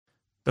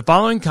The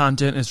following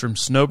content is from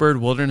Snowbird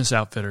Wilderness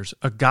Outfitters,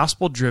 a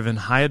gospel-driven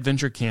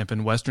high-adventure camp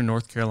in western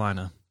North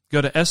Carolina.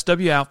 Go to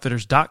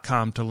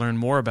swoutfitters.com to learn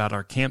more about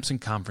our camps and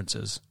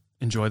conferences.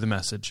 Enjoy the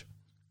message.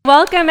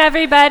 Welcome,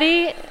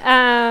 everybody.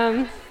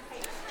 I'm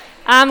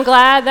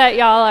glad that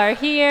y'all are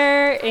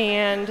here,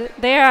 and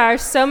there are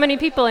so many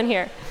people in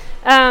here.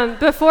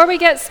 Before we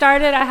get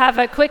started, I have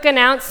a quick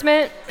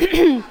announcement.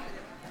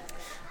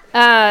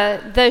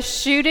 The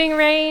shooting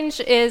range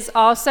is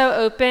also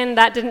open.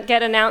 That didn't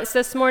get announced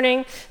this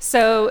morning,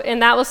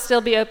 and that will still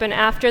be open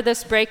after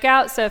this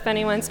breakout. So if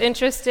anyone's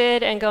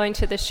interested in going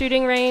to the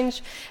shooting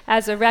range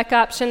as a rec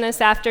option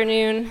this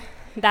afternoon,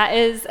 that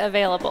is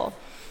available.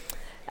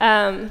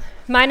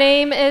 My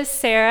name is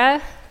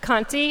Sarah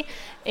Conti,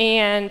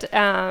 and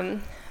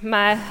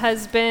my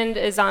husband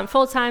is on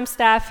full-time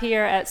staff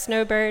here at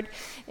Snowbird,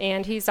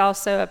 and he's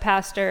also a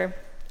pastor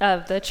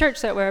of the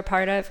church that we're a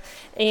part of.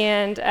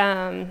 And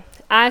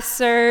I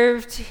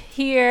served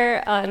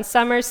here on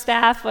summer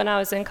staff when I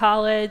was in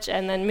college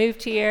and then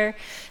moved here,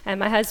 and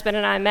my husband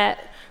and I met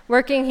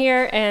working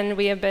here, and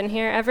we have been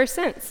here ever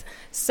since.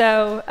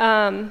 So,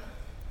 all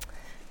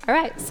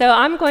right, so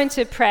I'm going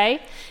to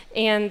pray,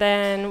 and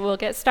then we'll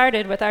get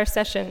started with our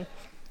session.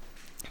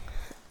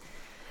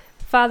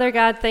 Father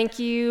God, thank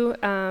you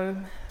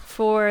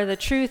for the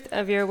truth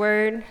of your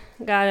word.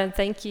 God, and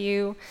thank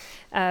you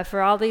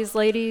for all these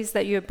ladies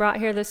that you have brought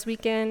here this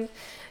weekend.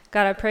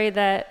 God, I pray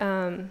that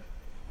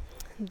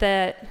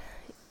that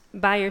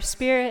by your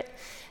Spirit,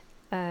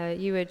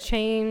 you would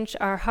change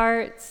our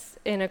hearts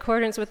in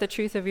accordance with the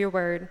truth of your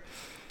word.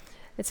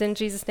 It's in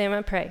Jesus' name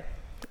I pray.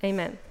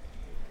 Amen.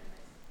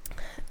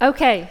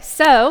 Okay,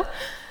 so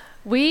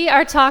we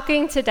are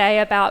talking today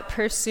about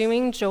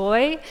pursuing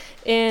joy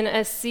in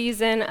a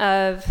season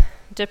of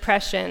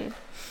depression.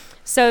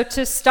 So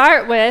to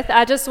start with,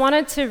 I just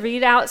wanted to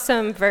read out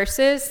some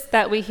verses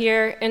that we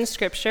hear in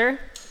Scripture.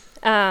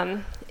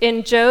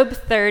 In Job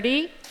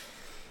 30,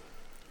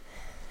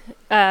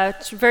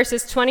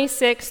 verses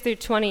 26 through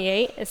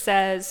 28, it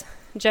says,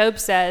 Job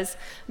says,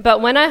 "But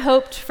when I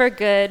hoped for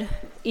good,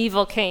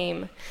 evil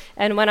came,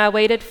 and when I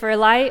waited for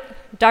light,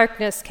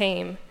 darkness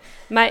came.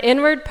 My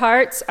inward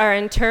parts are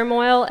in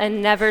turmoil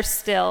and never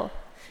still.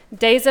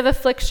 Days of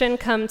affliction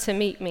come to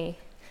meet me.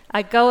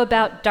 I go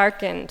about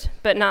darkened,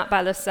 but not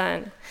by the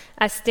sun.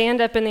 I stand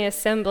up in the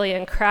assembly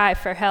and cry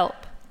for help."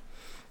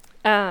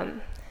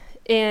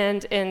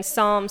 And in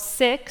Psalm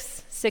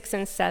 6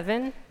 and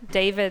 7,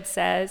 David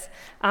says,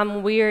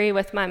 "I'm weary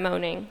with my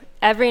moaning.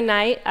 Every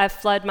night I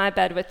flood my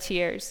bed with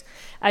tears.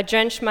 I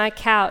drench my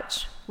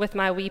couch with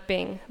my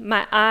weeping.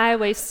 My eye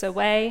wastes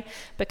away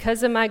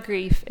because of my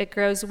grief. It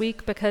grows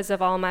weak because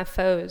of all my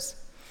foes."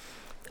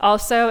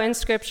 Also in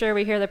Scripture,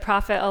 we hear the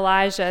prophet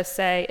Elijah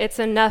say, "It's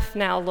enough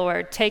now,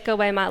 Lord. Take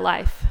away my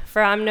life,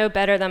 for I'm no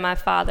better than my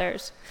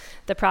fathers."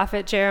 The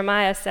prophet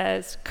Jeremiah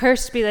says,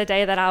 "Cursed be the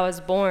day that I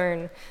was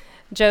born."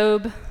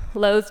 Job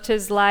loathed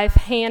his life.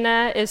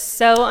 Hannah is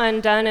so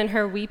undone in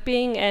her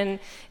weeping and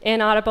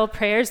inaudible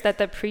prayers that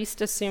the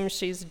priest assumes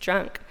she's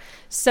drunk.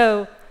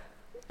 So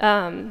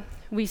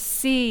we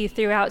see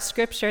throughout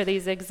Scripture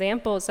these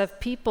examples of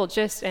people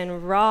just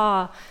in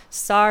raw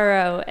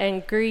sorrow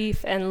and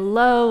grief and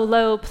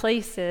low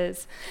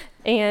places.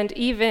 And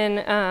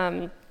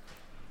even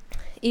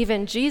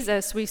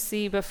Jesus, we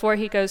see before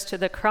he goes to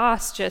the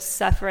cross, just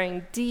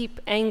suffering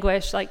deep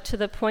anguish, like to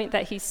the point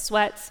that he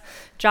sweats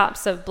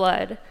drops of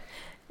blood.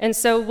 And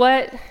so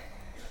what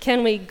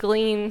can we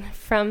glean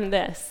from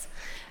this?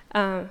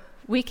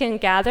 We can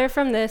gather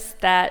from this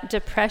that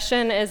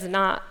depression is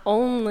not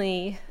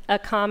only a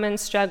common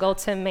struggle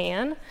to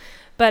man,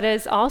 but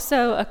is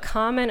also a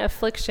common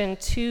affliction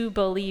to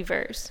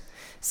believers.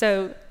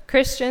 So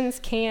Christians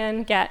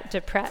can get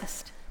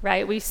depressed,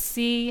 right? We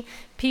see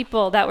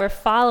people that were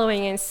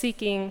following and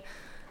seeking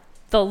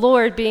the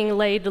Lord being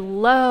laid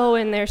low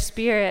in their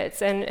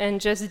spirits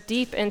and just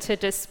deep into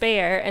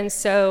despair. And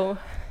so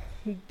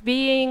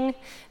being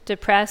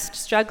depressed,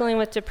 struggling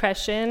with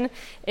depression,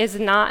 is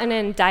not an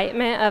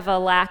indictment of a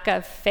lack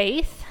of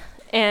faith,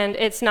 and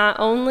it's not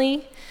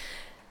only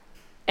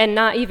and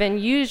not even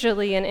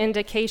usually an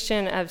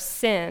indication of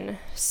sin.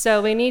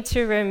 So we need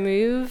to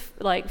remove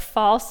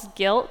false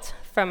guilt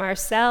from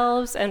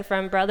ourselves and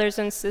from brothers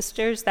and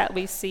sisters that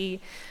we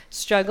see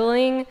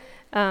struggling,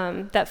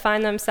 that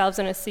find themselves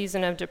in a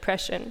season of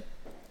depression.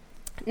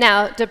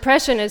 Now,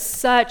 depression is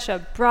such a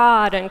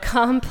broad and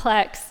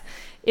complex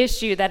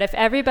issue that if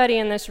everybody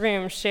in this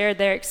room shared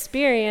their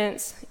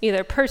experience,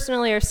 either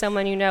personally or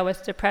someone you know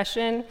with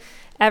depression,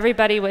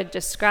 everybody would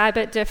describe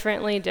it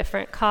differently,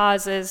 different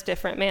causes,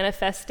 different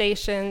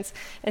manifestations.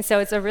 And so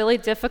it's a really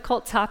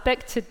difficult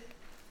topic to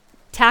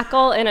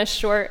tackle in a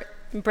short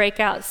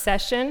breakout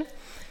session.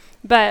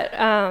 But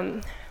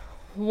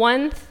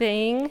one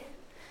thing,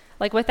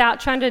 without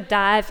trying to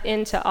dive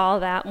into all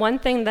that, one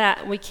thing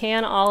that we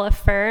can all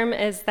affirm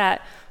is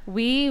that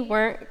we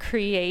weren't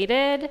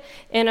created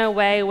in a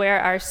way where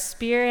our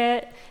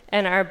spirit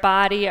and our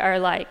body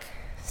are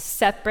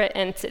separate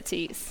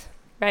entities.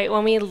 right?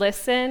 When we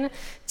listen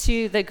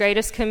to the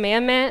greatest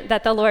commandment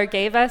that the Lord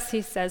gave us,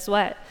 he says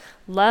what?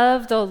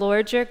 Love the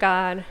Lord your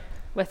God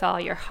with all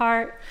your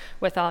heart,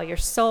 with all your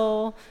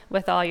soul,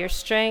 with all your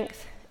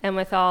strength, and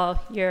with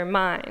all your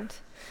mind.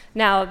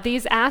 Now,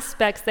 these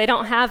aspects, they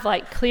don't have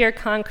like clear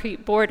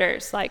concrete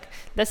borders, like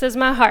this is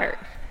my heart,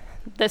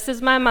 this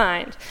is my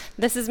mind,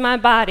 this is my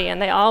body,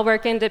 and they all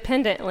work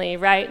independently,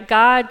 right?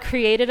 God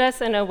created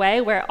us in a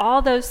way where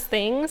all those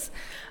things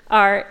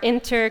are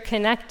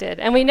interconnected.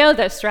 And we know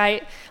this,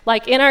 right?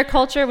 Like in our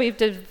culture, we've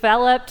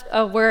developed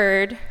a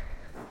word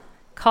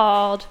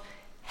called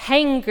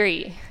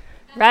hangry,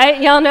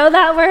 right? Y'all know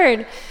that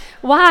word.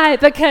 Why?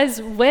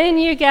 Because when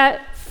you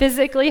get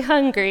physically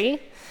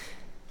hungry,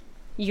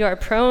 you're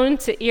prone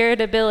to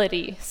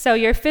irritability. So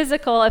your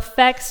physical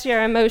affects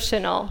your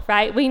emotional,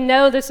 right? We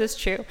know this is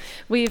true.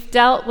 We've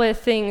dealt with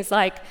things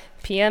like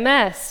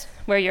PMS,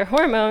 where your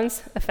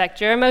hormones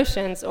affect your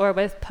emotions, or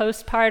with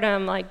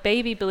postpartum, like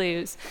baby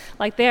blues.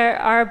 Like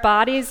our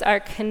bodies are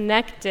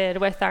connected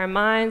with our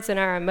minds and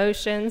our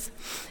emotions.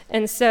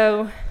 And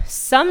so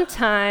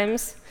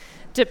sometimes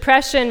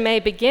depression may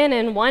begin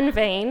in one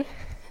vein,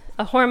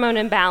 a hormone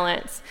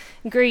imbalance,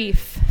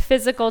 grief,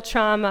 physical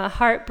trauma,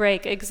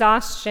 heartbreak,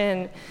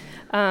 exhaustion,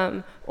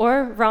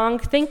 or wrong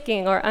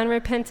thinking or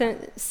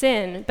unrepentant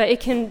sin. But it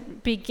can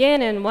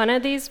begin in one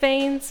of these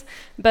veins,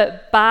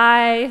 but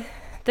by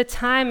the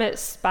time it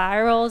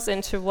spirals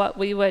into what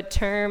we would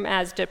term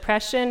as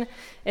depression,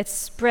 it's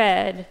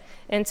spread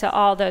into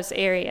all those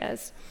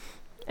areas.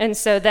 And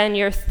so then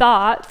your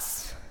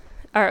thoughts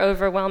are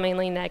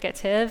overwhelmingly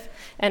negative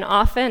and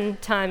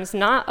oftentimes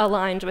not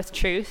aligned with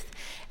truth,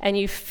 and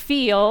you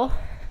feel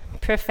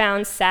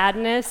profound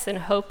sadness and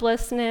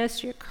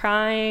hopelessness, you're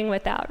crying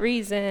without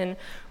reason,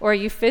 or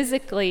your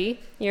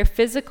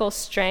physical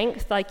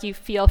strength, like you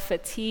feel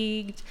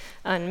fatigued,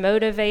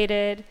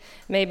 unmotivated,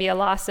 maybe a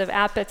loss of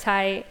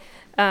appetite,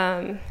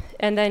 and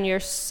then your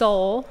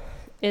soul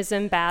is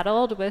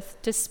embattled with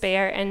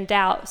despair and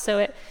doubt, so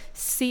it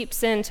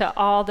seeps into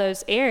all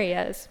those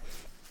areas.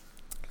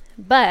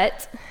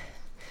 But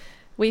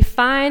we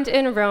find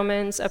in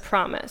Romans a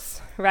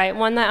promise, right?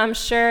 One that I'm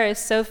sure is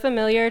so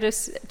familiar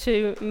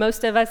to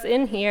most of us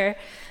in here.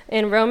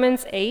 In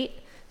Romans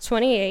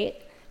 8:28,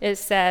 it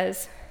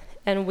says,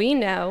 "And we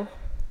know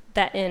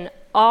that in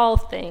all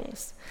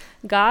things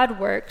God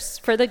works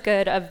for the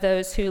good of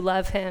those who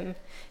love him,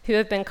 who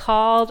have been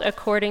called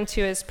according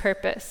to his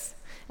purpose."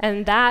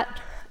 And that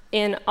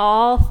in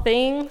all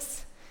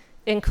things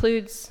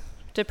includes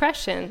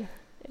depression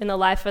in the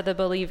life of the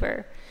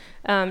believer.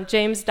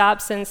 James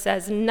Dobson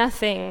says,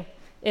 nothing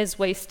is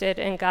wasted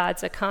in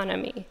God's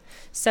economy.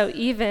 So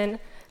even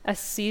a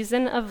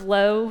season of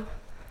the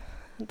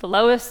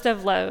lowest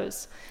of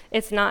lows,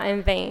 it's not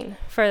in vain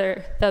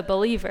for the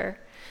believer.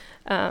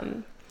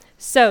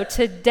 So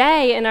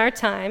today in our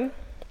time,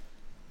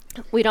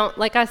 we don't,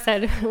 like I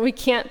said, we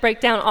can't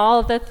break down all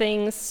of the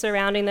things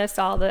surrounding this,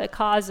 all the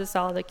causes,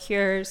 all the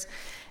cures.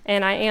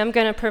 And I am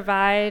going to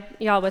provide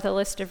y'all with a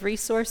list of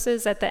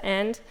resources at the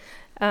end.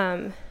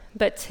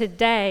 But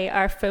today,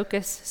 our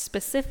focus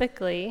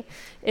specifically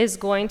is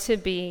going to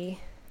be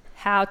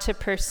how to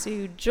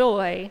pursue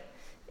joy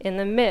in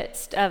the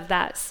midst of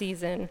that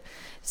season.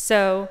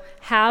 So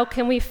how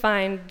can we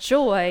find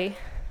joy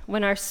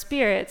when our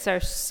spirits are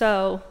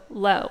so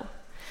low?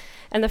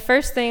 And the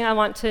first thing I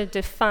want to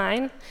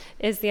define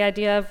is the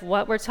idea of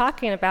what we're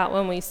talking about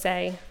when we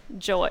say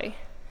joy,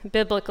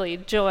 biblically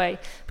joy,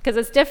 because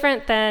it's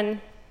different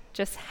than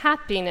just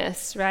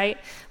happiness, right?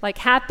 Like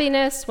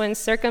happiness, when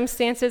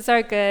circumstances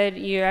are good,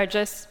 you are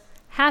just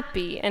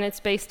happy, and it's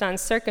based on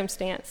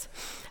circumstance.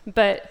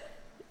 But,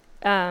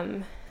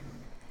 and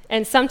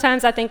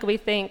sometimes I think we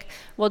think,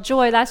 well,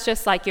 joy, that's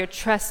just like you're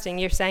trusting.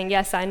 You're saying,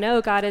 yes, I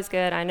know God is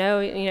good. I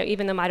know,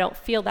 even though I don't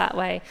feel that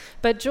way.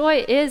 But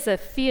joy is a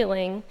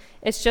feeling.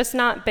 It's just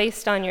not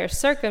based on your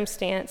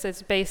circumstance.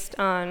 It's based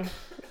on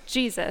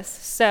Jesus.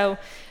 So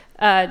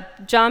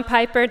John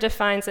Piper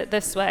defines it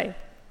this way.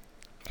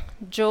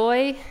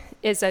 Joy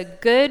is a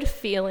good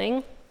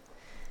feeling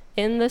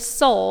in the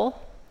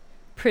soul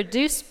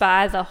produced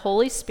by the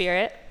Holy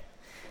Spirit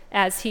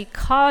as he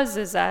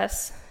causes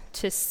us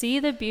to see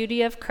the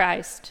beauty of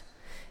Christ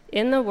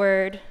in the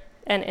Word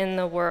and in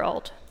the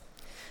world.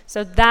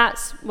 So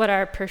that's what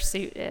our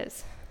pursuit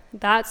is.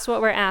 That's what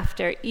we're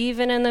after,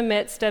 even in the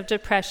midst of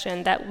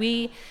depression, that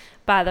we,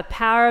 by the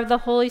power of the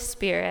Holy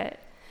Spirit,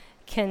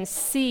 can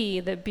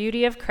see the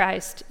beauty of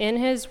Christ in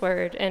his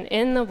Word and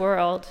in the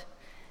world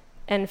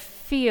and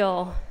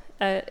feel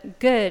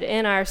good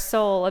in our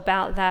soul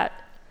about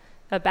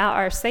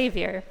our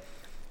Savior.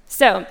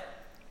 So,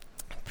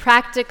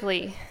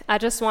 practically, I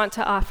just want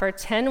to offer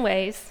 10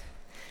 ways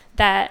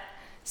that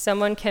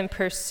someone can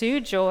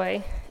pursue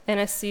joy in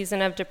a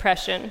season of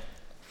depression.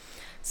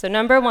 So,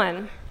 number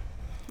 1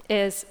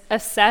 is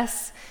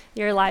assess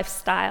your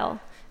lifestyle.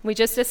 We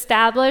just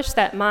established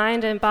that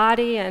mind and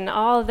body and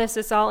all of this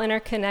is all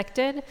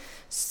interconnected.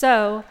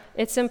 So,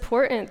 it's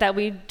important that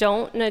we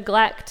don't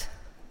neglect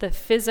the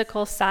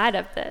physical side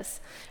of this,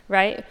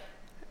 right?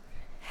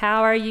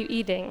 How are you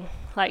eating?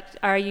 Like,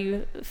 are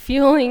you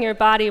fueling your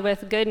body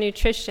with good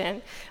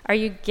nutrition? Are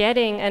you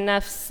getting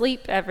enough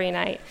sleep every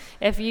night?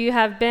 If you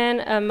have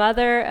been a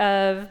mother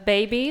of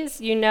babies,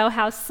 you know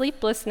how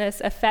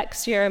sleeplessness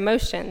affects your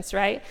emotions,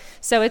 right?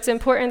 So it's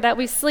important that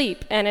we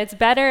sleep, and it's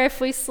better if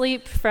we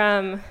sleep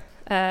from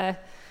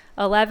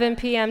 11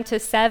 p.m. to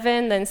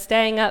 7 than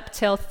staying up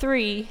till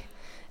 3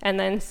 and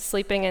then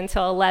sleeping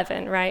until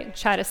 11, right?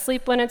 Try to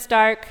sleep when it's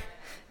dark,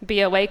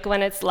 be awake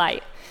when it's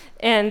light.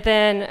 And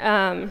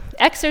then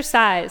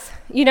exercise.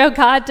 You know,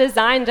 God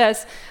designed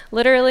us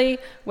literally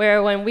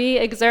where when we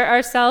exert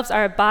ourselves,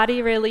 our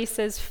body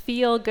releases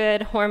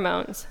feel-good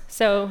hormones.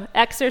 So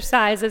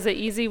exercise is an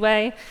easy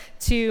way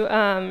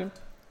to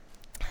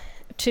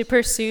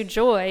pursue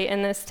joy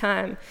in this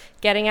time.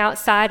 Getting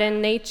outside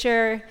in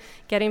nature,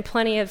 getting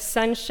plenty of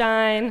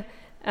sunshine,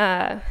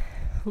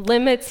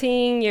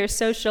 limiting your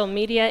social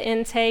media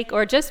intake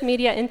or just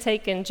media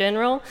intake in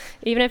general.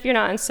 Even if you're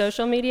not on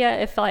social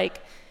media,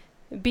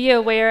 be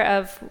aware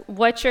of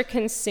what you're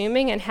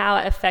consuming and how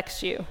it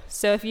affects you.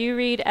 So if you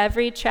read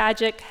every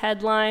tragic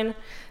headline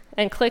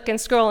and click and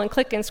scroll and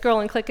click and scroll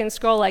and click and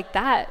scroll, like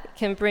that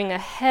can bring a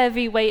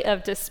heavy weight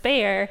of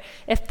despair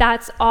if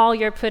that's all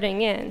you're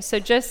putting in. So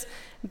just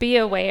be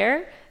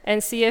aware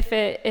and see if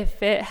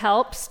it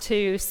helps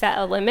to set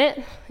a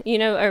limit. You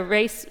know,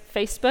 erase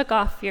Facebook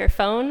off your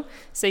phone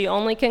so you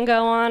only can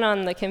go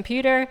on the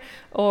computer,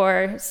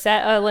 or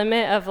set a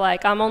limit of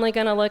I'm only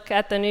going to look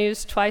at the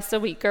news twice a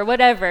week or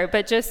whatever.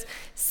 But just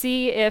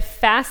see if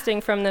fasting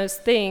from those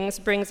things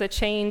brings a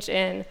change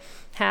in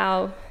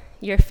how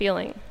you're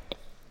feeling.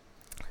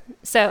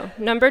 So,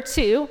 number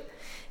 2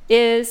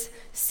 is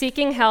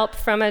seeking help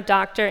from a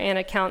doctor and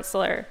a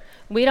counselor.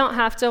 We don't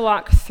have to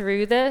walk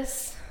through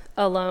this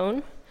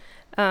alone.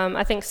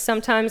 I think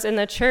sometimes in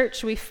the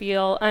church we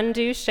feel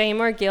undue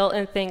shame or guilt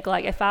and think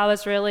if I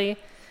was really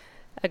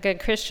a good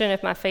Christian,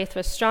 if my faith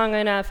was strong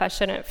enough, I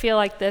shouldn't feel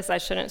like this, I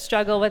shouldn't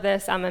struggle with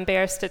this, I'm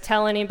embarrassed to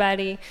tell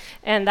anybody,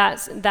 and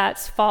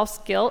that's false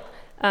guilt.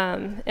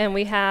 And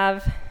we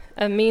have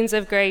a means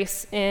of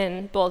grace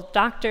in both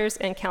doctors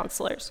and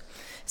counselors.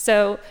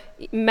 So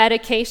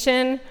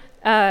medication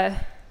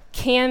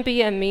can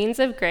be a means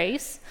of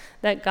grace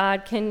that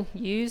God can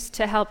use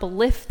to help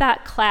lift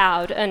that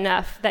cloud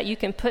enough that you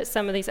can put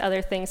some of these other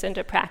things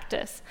into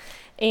practice.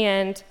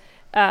 And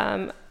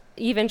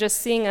even just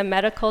seeing a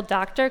medical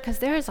doctor, because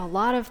there is a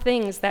lot of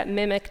things that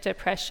mimic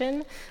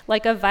depression.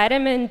 Like a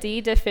vitamin D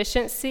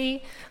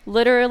deficiency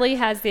literally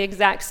has the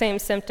exact same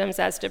symptoms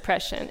as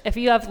depression. If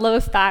you have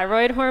low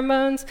thyroid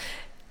hormones,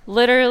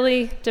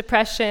 literally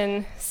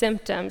depression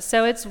symptoms.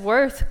 So it's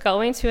worth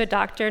going to a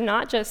doctor,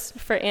 not just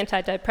for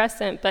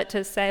antidepressant, but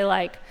to say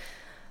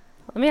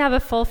let me have a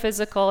full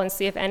physical and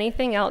see if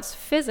anything else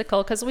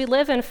physical, because we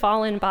live in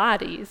fallen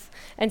bodies,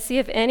 and see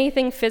if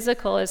anything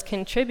physical is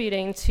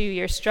contributing to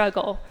your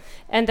struggle.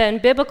 And then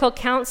biblical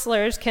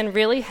counselors can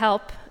really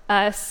help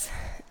us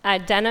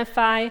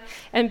identify,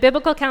 and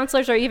biblical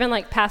counselors or even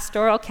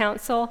pastoral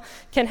counsel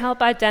can help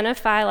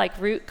identify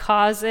root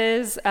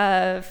causes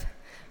of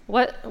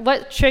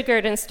what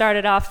triggered and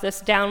started off this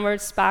downward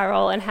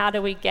spiral, and how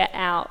do we get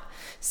out.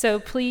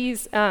 So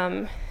please,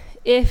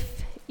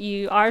 if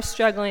you are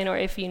struggling, or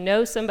if you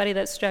know somebody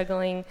that's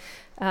struggling,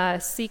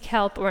 seek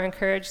help or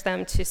encourage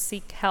them to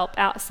seek help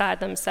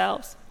outside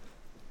themselves.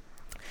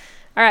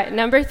 All right,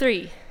 number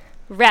 3,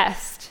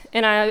 rest.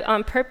 And I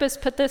on purpose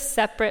put this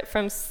separate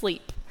from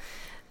sleep.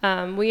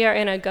 We are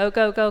in a go,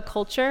 go, go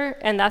culture,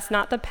 and that's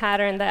not the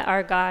pattern that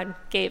our God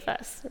gave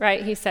us,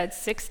 right? He said,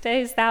 6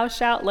 days thou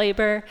shalt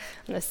labor,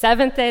 on the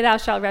 7th day thou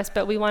shalt rest,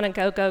 but we want to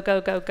go, go,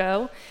 go, go,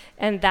 go.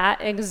 And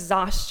that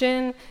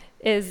exhaustion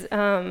is...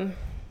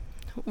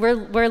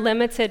 We're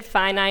limited,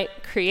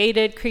 finite,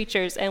 created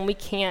creatures, and we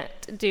can't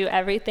do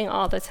everything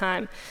all the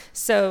time.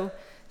 So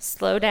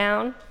slow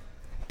down,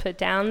 put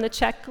down the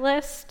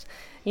checklist,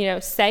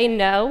 say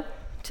no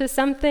to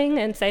something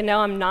and say, no,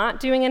 I'm not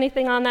doing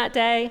anything on that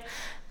day.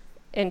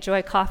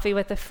 Enjoy coffee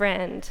with a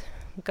friend.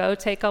 Go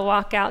take a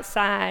walk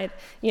outside.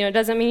 It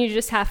doesn't mean you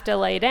just have to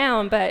lay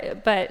down,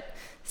 but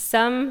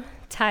some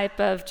type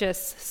of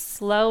just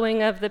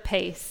slowing of the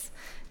pace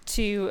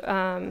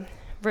to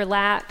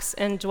relax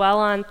and dwell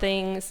on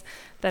things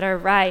that are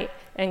right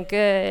and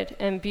good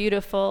and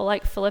beautiful,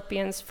 like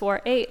Philippians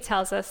 4:8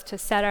 tells us to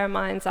set our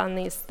minds on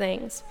these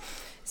things.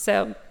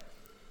 So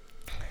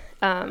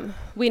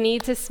we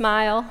need to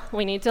smile,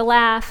 we need to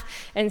laugh,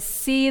 and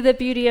see the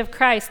beauty of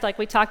Christ, like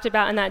we talked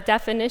about in that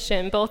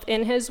definition, both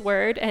in his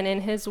word and in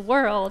his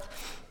world.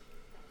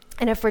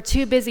 And if we're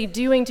too busy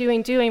doing,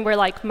 we're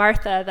like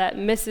Martha that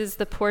misses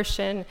the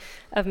portion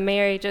of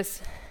Mary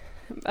just...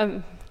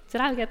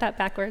 did I get that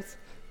backwards?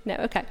 No,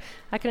 okay.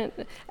 I couldn't.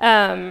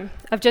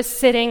 Of just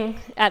sitting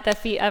at the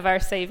feet of our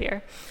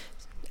Savior.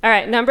 All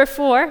right, number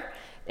 4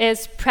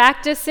 is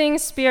practicing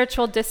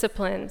spiritual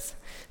disciplines.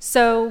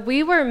 So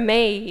we were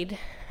made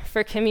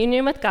for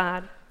communion with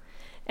God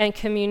and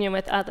communion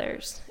with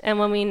others. And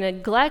when we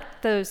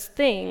neglect those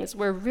things,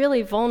 we're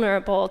really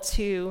vulnerable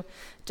to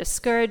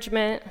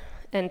discouragement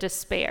and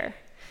despair.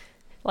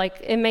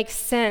 Like, it makes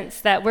sense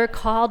that we're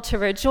called to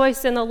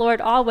rejoice in the Lord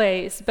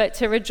always, but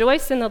to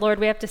rejoice in the Lord,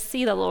 we have to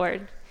see the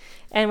Lord,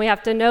 and we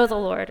have to know the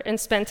Lord and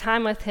spend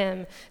time with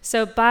him.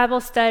 So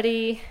Bible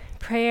study,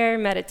 prayer,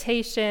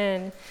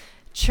 meditation,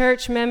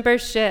 church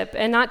membership,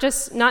 and not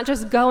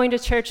just going to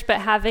church,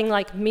 but having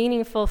like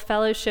meaningful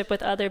fellowship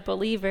with other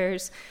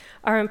believers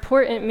are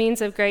important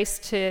means of grace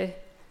to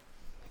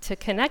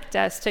connect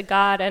us to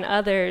God and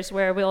others,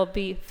 where we'll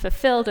be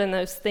fulfilled in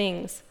those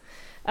things.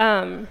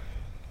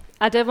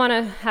 I did want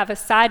to have a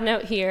side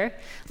note here.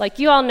 Like,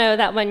 you all know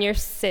that when you're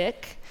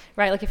sick,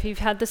 right, like if you've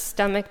had the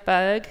stomach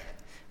bug,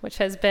 which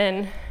has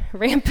been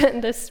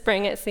rampant this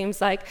spring, it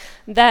seems like,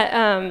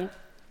 that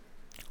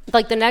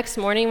like the next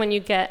morning when you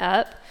get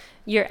up,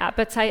 your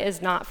appetite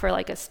is not for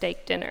like a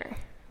steak dinner,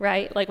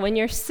 right? Like when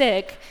you're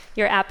sick,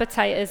 your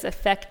appetite is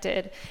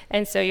affected.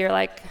 And so you're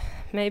like,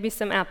 maybe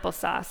some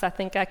applesauce. I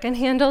think I can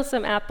handle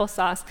some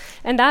applesauce.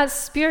 And that's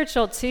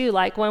spiritual too.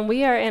 Like when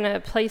we are in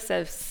a place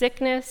of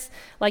sickness,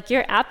 like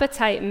your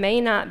appetite may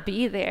not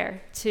be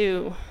there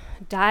to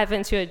dive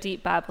into a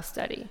deep Bible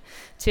study,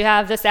 to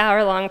have this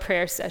hour-long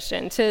prayer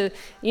session, to,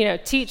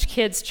 teach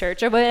kids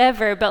church or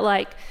whatever, but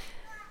like,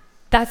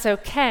 that's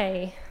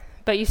okay.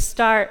 But you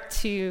start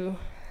to,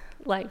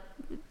 like,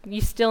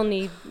 you still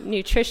need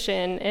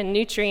nutrition and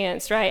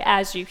nutrients, right,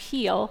 as you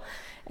heal.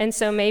 And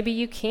so maybe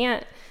you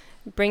can't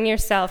bring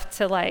yourself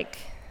to like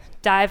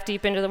dive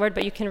deep into the word,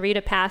 but you can read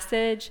a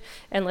passage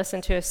and listen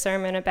to a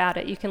sermon about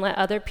it. You can let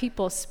other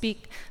people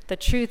speak the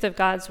truth of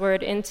God's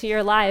word into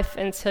your life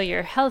until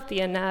you're healthy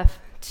enough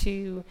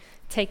to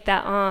take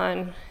that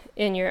on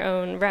in your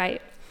own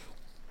right.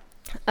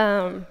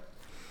 All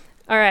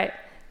right,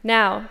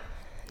 now,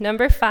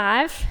 number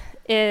 5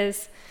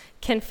 is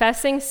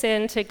confessing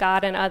sin to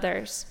God and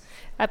others.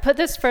 I put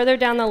this further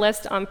down the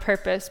list on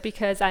purpose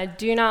because I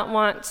don't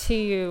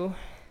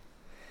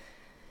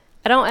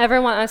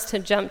ever want us to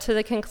jump to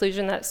the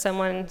conclusion that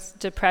someone's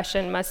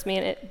depression must be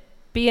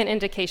an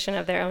indication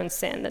of their own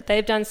sin, that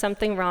they've done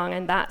something wrong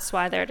and that's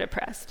why they're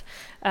depressed.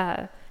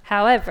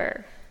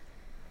 However,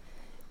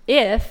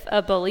 if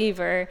a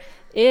believer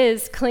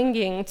is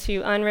clinging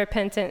to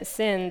unrepentant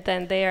sin,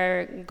 then they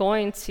are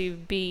going to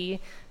be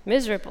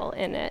miserable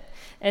in it.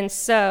 And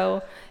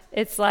so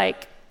it's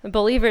like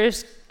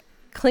believers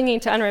clinging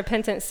to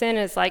unrepentant sin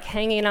is like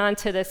hanging on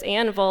to this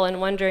anvil and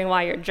wondering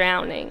why you're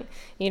drowning.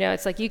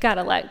 It's like you got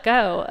to let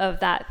go of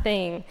that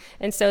thing.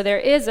 And so there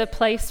is a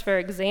place for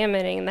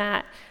examining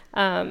that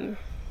and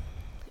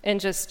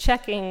just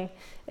checking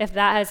if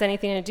that has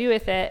anything to do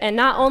with it. And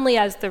not only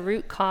as the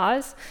root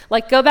cause,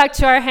 like go back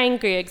to our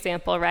hangry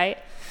example, right?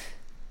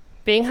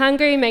 Being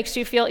hungry makes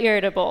you feel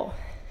irritable.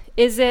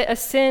 Is it a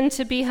sin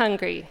to be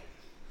hungry?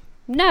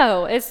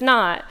 No, it's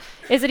not.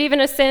 Is it even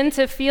a sin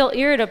to feel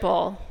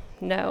irritable?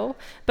 No.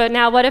 But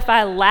now what if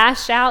I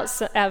lash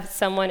out at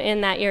someone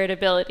in that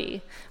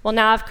irritability? Well,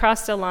 now I've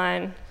crossed a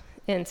line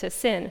into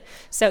sin.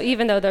 So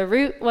even though the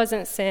root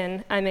wasn't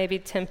sin, I may be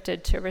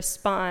tempted to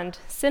respond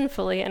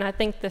sinfully. And I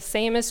think the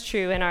same is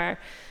true in our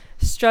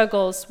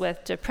struggles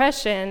with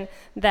depression,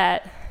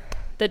 that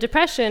the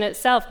depression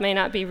itself may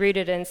not be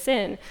rooted in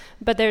sin,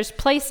 but there's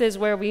places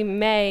where we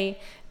may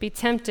be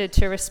tempted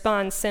to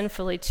respond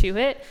sinfully to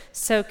it.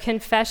 So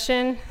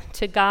confession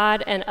to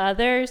God and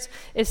others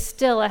is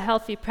still a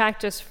healthy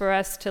practice for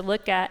us to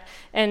look at.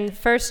 And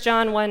 1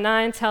 John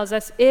 1:9 tells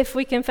us, if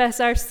we confess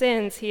our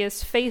sins, he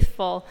is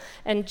faithful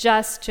and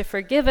just to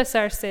forgive us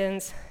our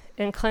sins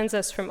and cleanse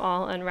us from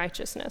all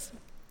unrighteousness.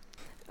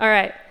 All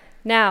right,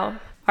 now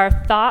our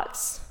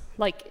thoughts,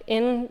 like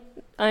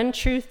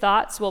untrue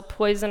thoughts, will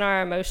poison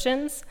our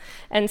emotions,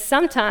 and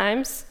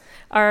sometimes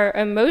our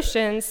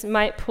emotions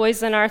might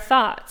poison our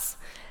thoughts.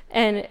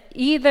 And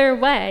either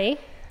way,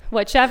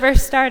 whichever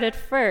started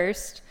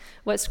first,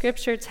 what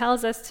Scripture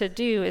tells us to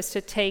do is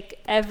to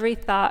take every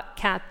thought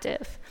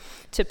captive,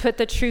 to put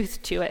the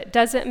truth to it.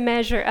 Does it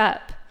measure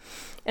up?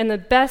 And the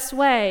best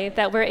way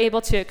that we're able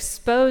to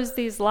expose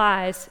these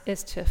lies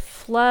is to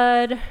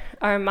flood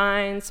our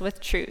minds with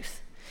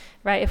truth,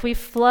 right? If we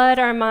flood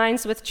our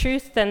minds with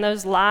truth, then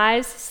those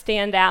lies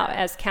stand out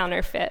as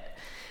counterfeit.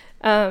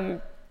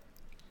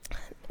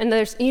 And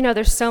there's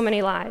so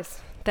many lies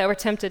that we're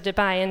tempted to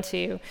buy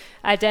into.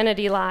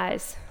 Identity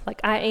lies,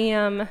 like I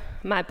am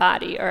my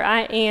body, or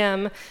I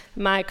am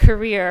my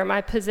career, or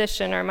my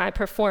position, or my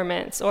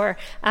performance, or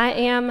I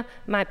am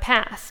my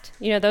past.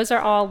 Those are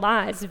all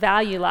lies,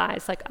 value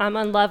lies, like I'm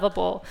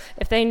unlovable.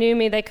 If they knew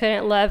me, they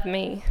couldn't love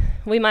me.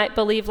 We might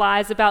believe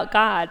lies about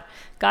God.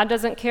 God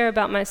doesn't care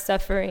about my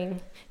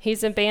suffering.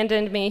 He's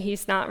abandoned me.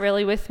 He's not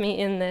really with me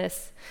in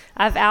this.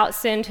 I've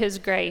outsinned his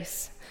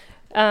grace.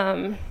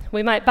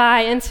 We might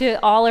buy into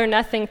all or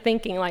nothing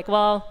thinking, like,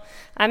 well,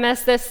 I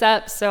messed this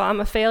up, so I'm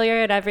a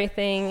failure at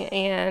everything,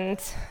 and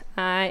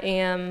I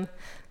am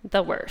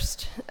the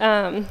worst.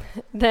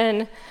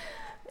 There's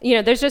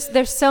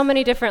so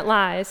many different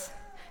lies,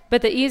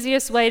 but the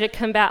easiest way to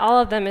combat all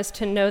of them is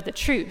to know the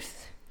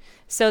truth,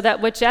 so that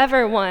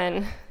whichever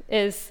one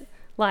is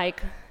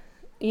like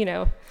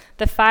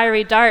the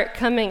fiery dart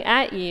coming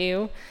at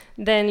you,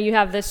 then you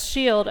have this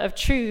shield of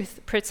truth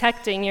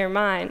protecting your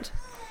mind.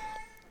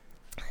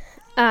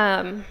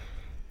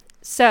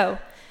 So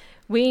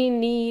we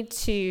need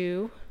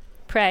to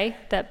pray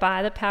that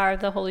by the power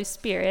of the Holy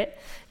Spirit,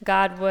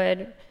 God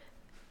would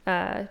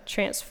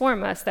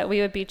transform us, that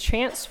we would be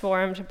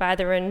transformed by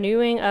the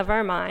renewing of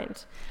our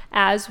mind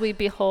as we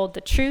behold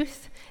the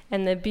truth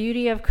and the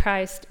beauty of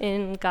Christ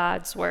in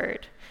God's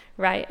word,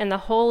 right? And the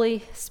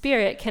Holy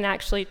Spirit can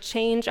actually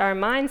change our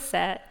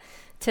mindset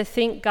to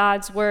think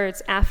God's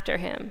words after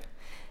him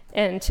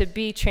and to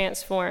be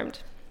transformed.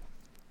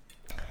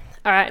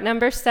 All right,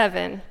 number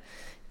 7,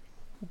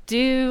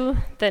 do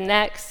the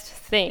next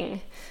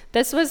thing.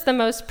 This was the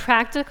most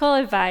practical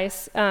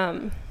advice.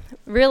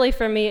 Really,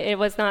 for me, it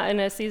was not in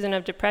a season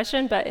of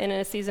depression, but in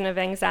a season of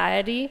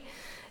anxiety.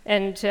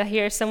 And to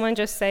hear someone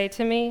just say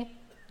to me,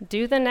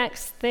 do the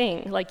next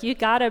thing. Like, you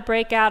got to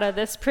break out of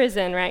this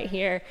prison right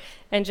here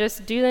and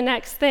just do the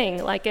next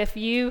thing. Like, if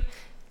you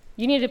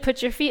need to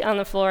put your feet on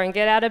the floor and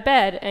get out of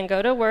bed and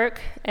go to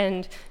work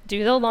and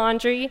do the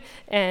laundry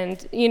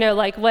and,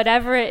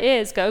 whatever it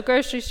is, go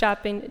grocery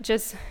shopping,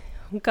 just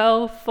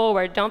go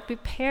forward. Don't be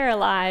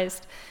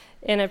paralyzed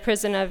in a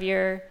prison of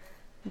your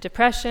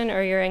depression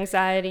or your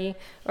anxiety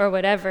or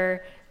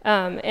whatever.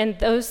 And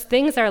those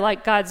things are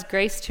like God's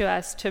grace to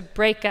us to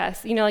break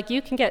us.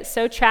 You can get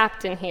so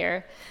trapped in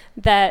here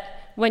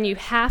that when you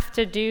have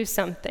to do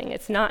something,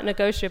 it's not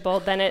negotiable,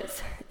 then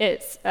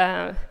it's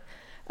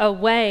a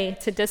way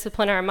to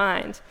discipline our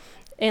mind.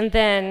 And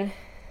then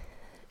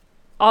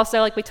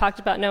also, like we talked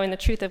about, knowing the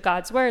truth of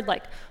God's word,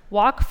 like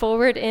walk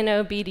forward in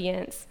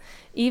obedience,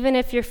 even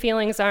if your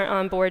feelings aren't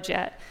on board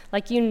yet.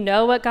 Like,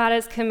 what God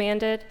has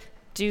commanded,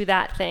 do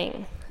that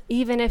thing,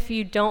 even if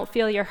you don't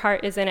feel your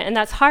heart is in it. And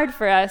that's hard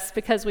for us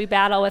because we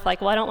battle with I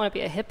don't want to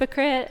be a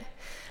hypocrite.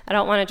 I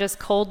don't want to just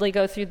coldly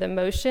go through the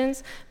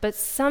motions. But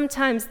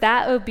sometimes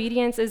that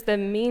obedience is the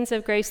means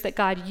of grace that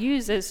God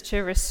uses to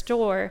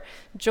restore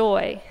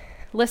joy.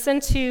 Listen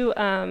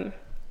to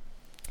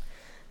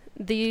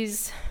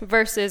these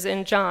verses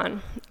in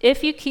John.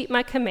 If you keep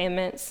my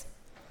commandments,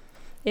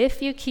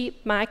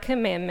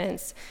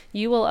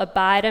 you will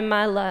abide in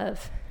my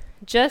love,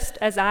 just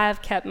as I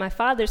have kept my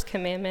Father's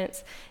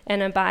commandments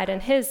and abide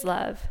in his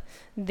love.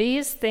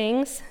 These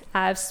things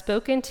I have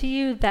spoken to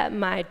you, that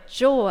my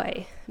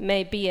joy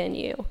may be in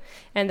you,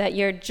 and that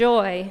your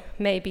joy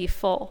may be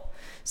full.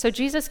 So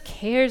Jesus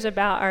cares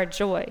about our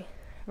joy,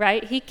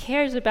 right? He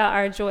cares about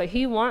our joy.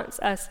 He wants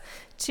us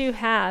to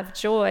have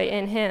joy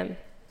in him.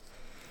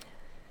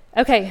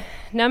 Okay,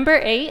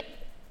 number 8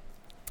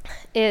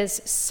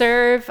 is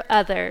serve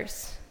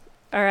others,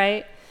 all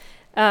right?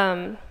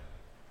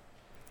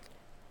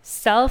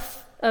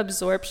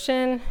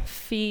 Self-absorption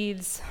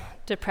feeds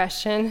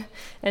depression,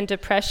 and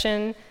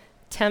depression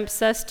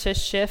tempts us to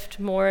shift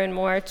more and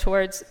more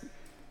towards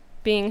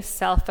being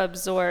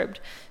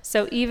self-absorbed.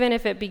 So even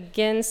if it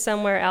begins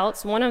somewhere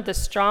else, one of the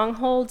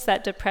strongholds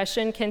that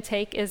depression can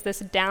take is this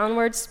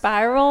downward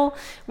spiral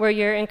where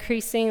you're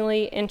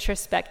increasingly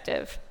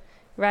introspective,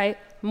 right?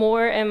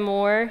 More and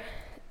more,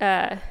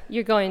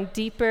 you're going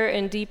deeper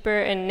and deeper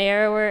and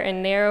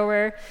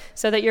narrower,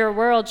 so that your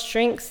world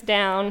shrinks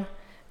down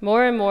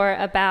more and more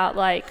about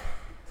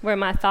where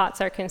my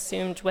thoughts are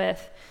consumed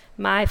with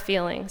my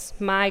feelings,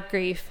 my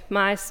grief,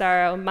 my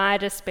sorrow, my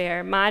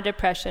despair, my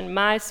depression,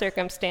 my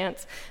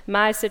circumstance,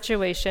 my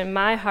situation,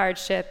 my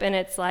hardship, and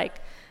it's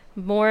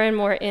more and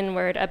more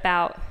inward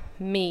about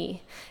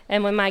me.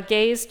 And when my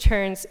gaze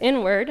turns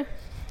inward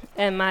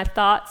and my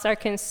thoughts are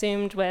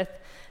consumed with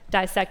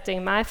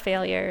dissecting my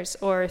failures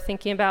or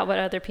thinking about what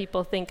other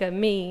people think of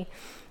me,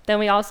 then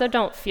we also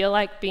don't feel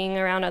like being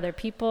around other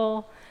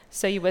people.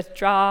 So you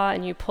withdraw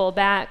and you pull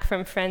back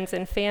from friends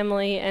and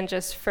family and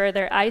just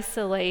further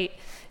isolate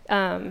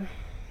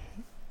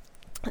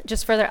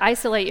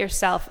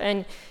yourself.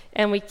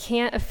 And we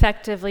can't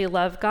effectively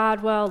love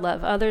God well,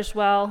 love others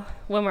well,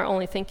 when we're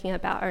only thinking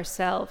about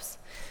ourselves.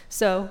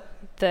 So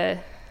the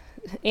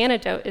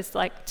antidote is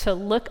to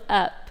look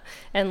up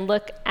and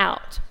look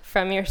out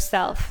from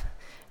yourself,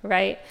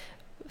 right?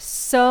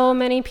 So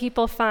many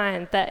people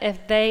find that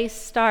if they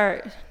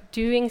start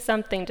doing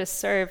something to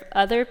serve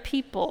other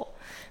people,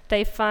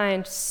 they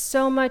find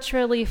so much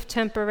relief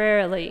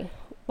temporarily.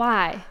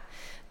 Why?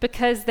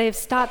 Because they've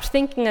stopped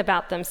thinking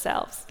about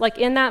themselves.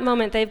 In that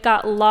moment, they've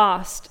got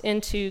lost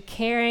into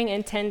caring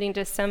and tending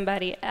to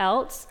somebody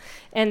else,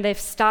 and they've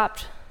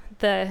stopped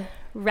the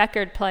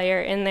record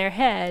player in their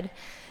head.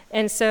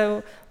 And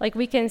so,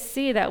 we can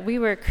see that we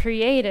were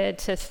created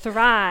to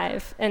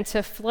thrive and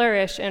to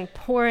flourish in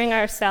pouring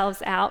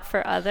ourselves out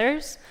for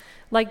others,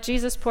 like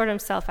Jesus poured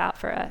himself out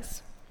for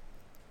us.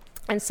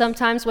 And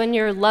sometimes when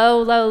you're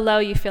low,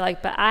 you feel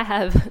but I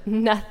have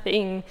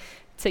nothing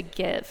to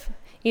give,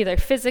 either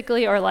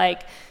physically or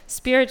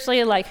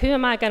spiritually. Who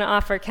am I going to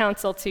offer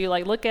counsel to?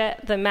 Look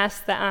at the mess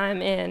that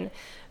I'm in.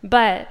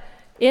 But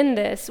in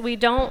this, we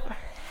don't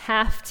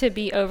have to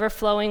be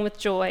overflowing with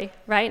joy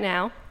right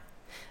now,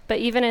 But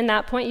even in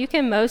that point, you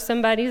can mow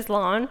somebody's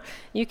lawn.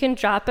 You can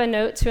drop a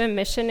note to a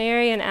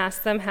missionary and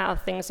ask them how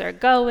things are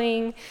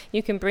going.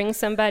 You can bring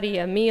somebody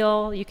a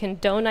meal. You can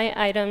donate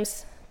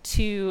items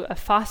to a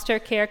foster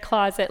care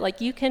closet. Like,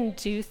 you can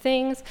do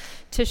things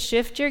to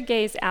shift your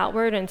gaze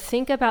outward and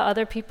think about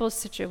other people's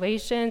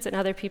situations and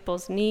other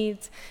people's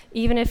needs,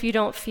 even if you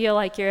don't feel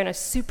like you're in a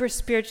super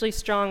spiritually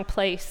strong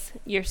place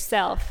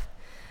yourself.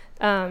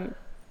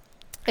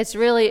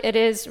 It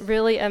is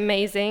really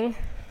amazing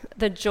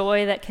the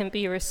joy that can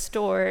be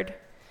restored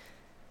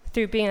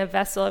through being a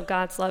vessel of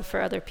God's love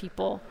for other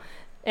people.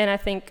 And I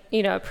think,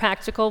 a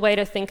practical way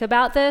to think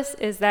about this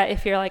is that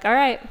if you're like, all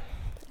right,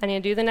 I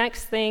need to do the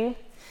next thing,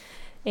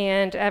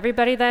 and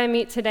everybody that I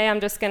meet today, I'm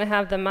just going to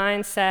have the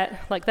mindset,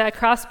 like that I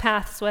cross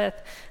paths with,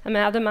 I'm going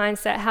to have the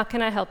mindset, how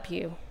can I help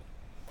you?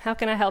 How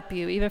can I help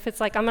you? Even if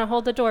it's like, I'm going to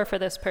hold the door for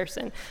this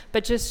person.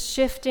 But just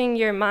shifting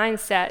your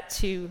mindset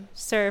to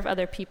serve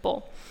other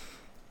people.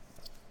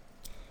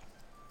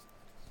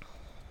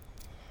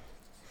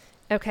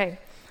 Okay,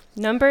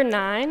 number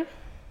 9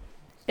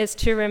 is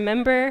to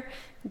remember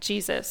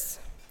Jesus.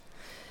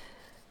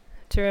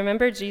 To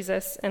remember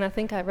Jesus, and I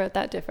think I wrote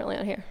that differently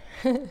on here.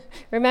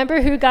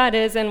 Remember who God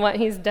is and what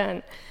he's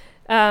done.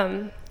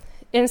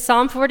 In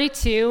Psalm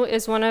 42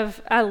 is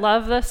I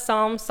love the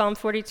Psalm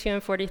 42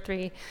 and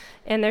 43,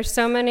 and there's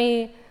so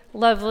many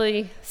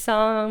lovely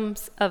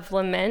psalms of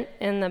lament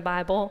in the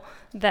Bible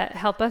that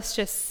help us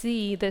just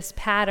see this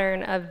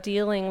pattern of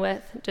dealing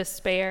with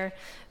despair.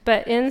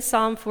 But in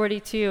Psalm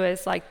 42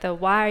 is like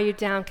why are you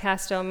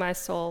downcast, O my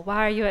soul?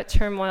 Why are you at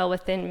turmoil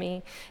within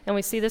me? And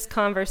we see this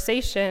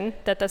conversation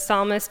that the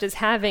psalmist is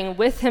having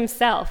with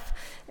himself.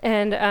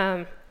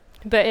 And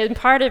but in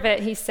part of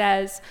it, he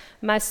says,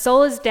 my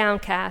soul is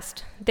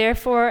downcast,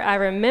 therefore I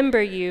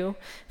remember you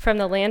from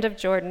the land of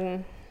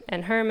Jordan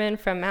and Hermon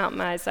from Mount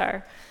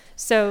Mizar.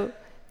 So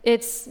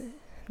it's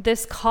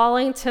this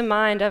calling to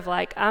mind of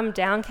I'm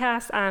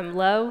downcast, I'm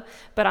low,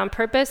 but on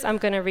purpose, I'm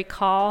going to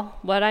recall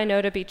what I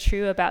know to be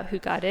true about who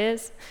God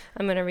is.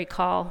 I'm going to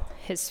recall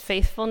his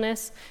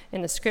faithfulness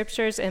in the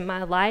scriptures in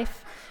my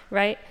life,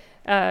 right?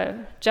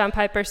 John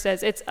Piper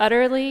says, it's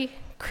utterly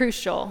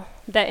crucial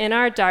that in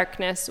our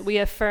darkness, we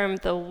affirm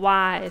the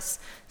wise,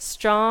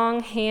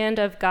 strong hand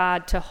of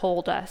God to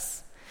hold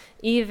us,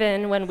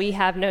 even when we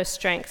have no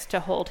strength to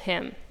hold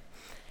him.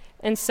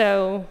 And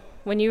so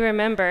when you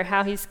remember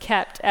how he's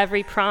kept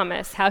every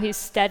promise, how he's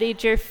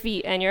steadied your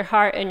feet and your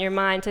heart and your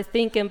mind to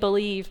think and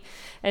believe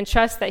and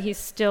trust that he's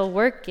still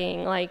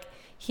working,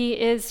 he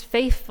is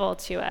faithful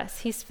to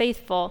us. He's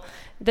faithful.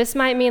 This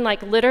might mean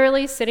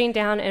literally sitting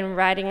down and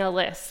writing a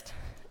list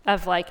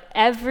of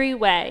every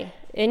way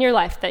in your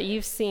life that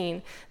you've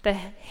seen the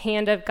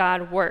hand of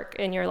God work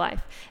in your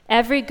life.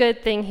 Every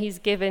good thing he's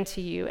given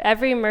to you,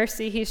 every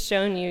mercy he's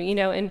shown you,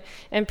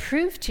 and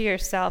prove to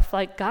yourself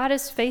God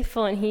is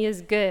faithful and he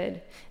is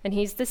good. And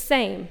he's the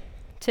same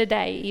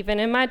today, even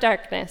in my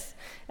darkness,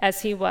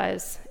 as he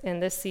was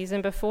in this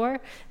season before.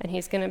 And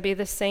he's going to be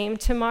the same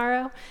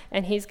tomorrow.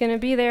 And he's going to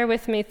be there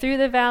with me through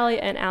the valley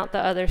and out the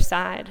other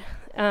side.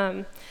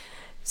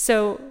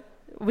 So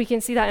we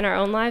can see that in our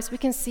own lives. We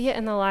can see it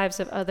in the lives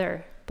of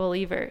other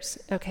believers.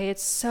 Okay,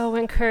 it's so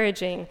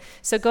encouraging.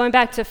 So going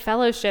back to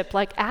fellowship,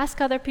 ask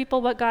other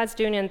people what God's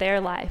doing in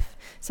their life.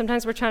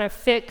 Sometimes we're trying to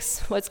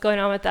fix what's going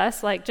on with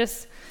us.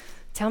 Just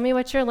tell me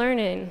what you're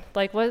learning.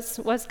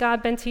 What's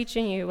God been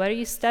teaching you? What are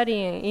you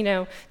studying?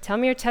 Tell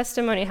me your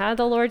testimony. How did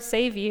the Lord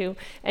save you?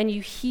 And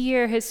you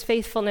hear his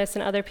faithfulness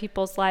in other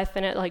people's life,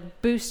 and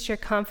it boosts your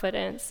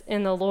confidence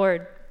in the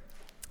Lord.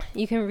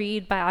 You can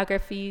read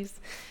biographies.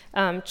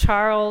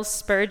 Charles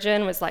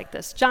Spurgeon was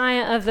this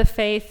giant of the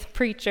faith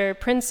preacher,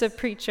 prince of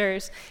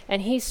preachers,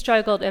 and he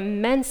struggled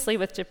immensely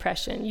with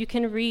depression. You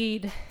can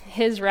read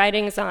his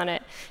writings on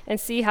it and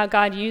see how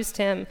God used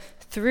him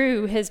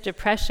through his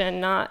depression,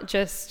 not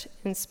just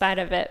in spite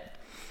of it.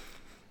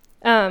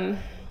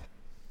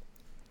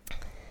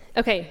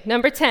 Okay,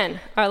 number 10,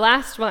 our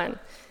last one.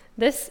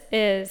 This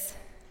is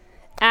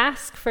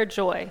ask for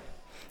joy.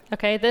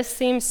 Okay, this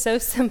seems so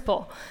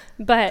simple,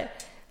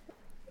 but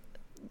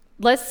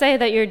let's say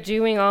that you're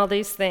doing all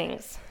these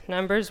things,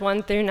 Numbers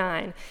 1 through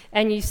 9,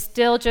 and you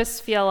still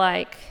just feel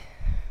I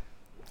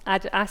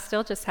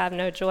still just have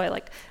no joy.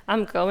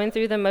 I'm going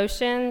through the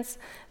motions,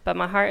 but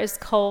my heart is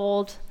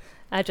cold.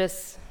 I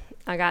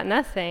got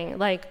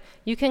nothing.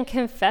 You can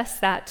confess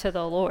that to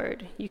the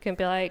Lord. You can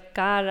be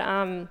God,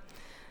 I'm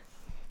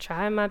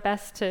trying my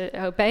best to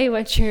obey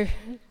what you're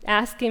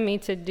asking me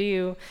to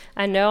do.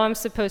 I know I'm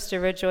supposed to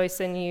rejoice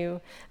in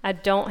you. I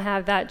don't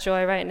have that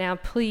joy right now.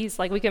 Please,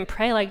 we can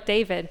pray like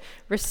David,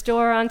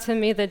 restore unto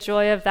me the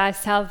joy of thy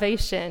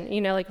salvation.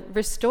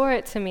 Restore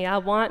it to me. I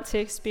want to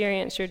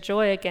experience your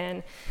joy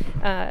again.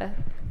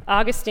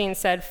 Augustine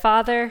said,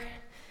 Father,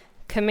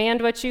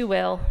 command what you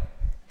will,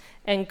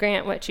 and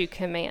grant what you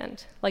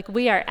command.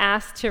 We are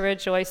asked to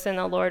rejoice in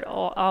the Lord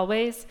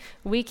always.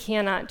 We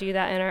cannot do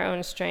that in our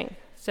own strength.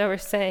 So we're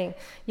saying,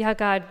 yeah,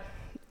 God,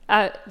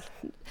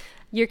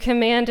 your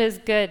command is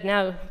good.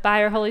 Now, by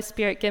your Holy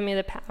Spirit, give me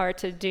the power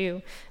to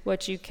do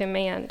what you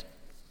command.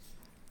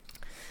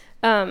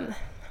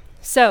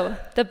 So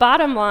the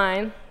bottom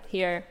line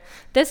here,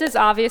 this is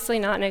obviously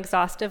not an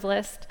exhaustive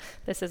list.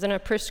 This isn't a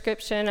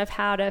prescription of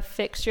how to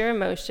fix your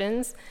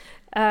emotions.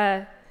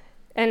 And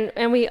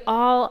we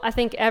all, I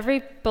think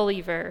every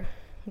believer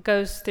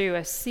goes through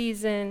a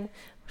season,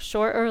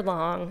 short or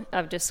long,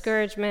 of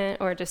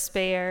discouragement or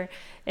despair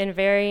in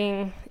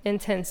varying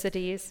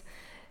intensities.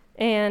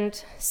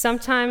 And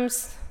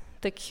sometimes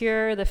the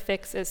cure, the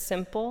fix is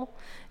simple,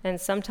 and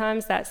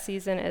sometimes that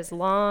season is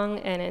long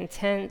and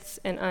intense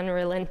and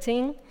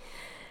unrelenting.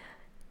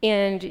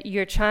 And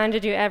you're trying to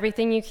do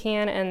everything you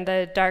can, and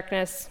the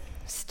darkness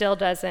still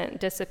doesn't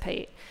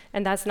dissipate.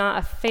 And that's not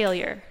a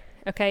failure,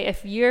 okay?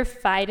 If you're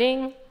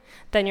fighting,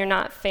 then you're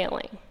not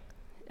failing,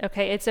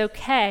 okay? It's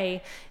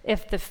okay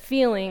if the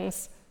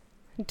feelings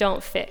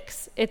don't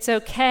fix. It's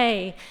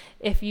okay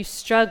if you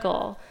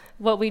struggle.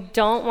 What we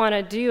don't want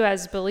to do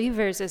as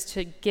believers is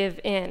to give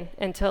in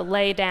and to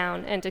lay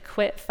down and to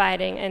quit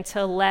fighting and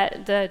to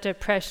let the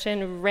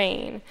depression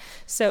reign.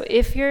 So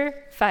if you're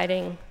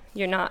fighting,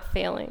 you're not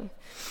failing.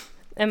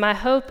 And my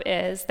hope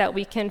is that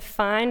we can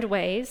find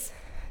ways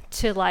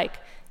to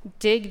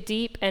dig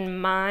deep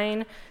and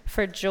mine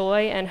for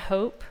joy and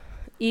hope,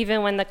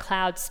 even when the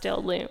cloud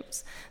still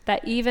looms.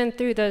 That even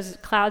through those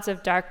clouds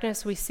of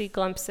darkness, we see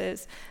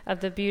glimpses of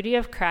the beauty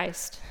of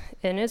Christ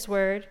in his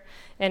word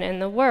and in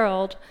the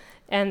world,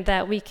 and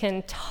that we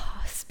can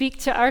speak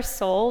to our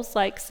souls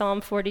like Psalm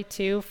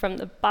 42 from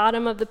the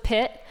bottom of the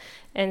pit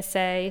and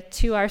say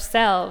to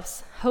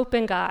ourselves, hope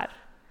in God.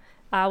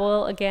 I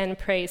will again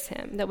praise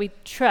him. That we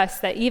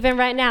trust that even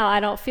right now I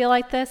don't feel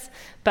like this,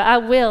 but I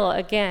will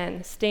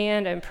again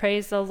stand and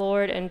praise the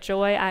Lord in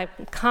joy. I'm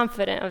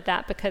confident of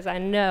that because I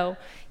know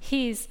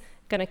he's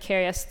going to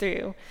carry us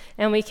through.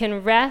 And we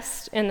can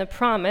rest in the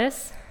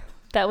promise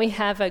that we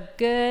have a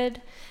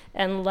good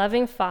and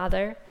loving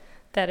Father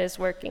that is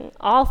working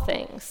all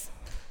things,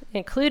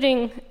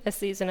 including a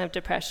season of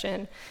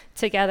depression,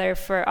 together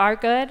for our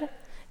good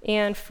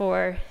and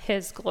for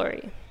his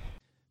glory.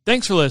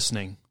 Thanks for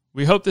listening.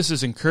 We hope this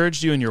has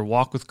encouraged you in your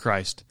walk with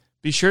Christ.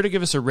 Be sure to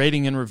give us a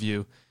rating and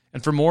review.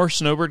 And for more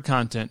Snowbird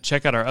content,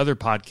 check out our other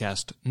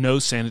podcast, No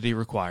Sanity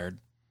Required.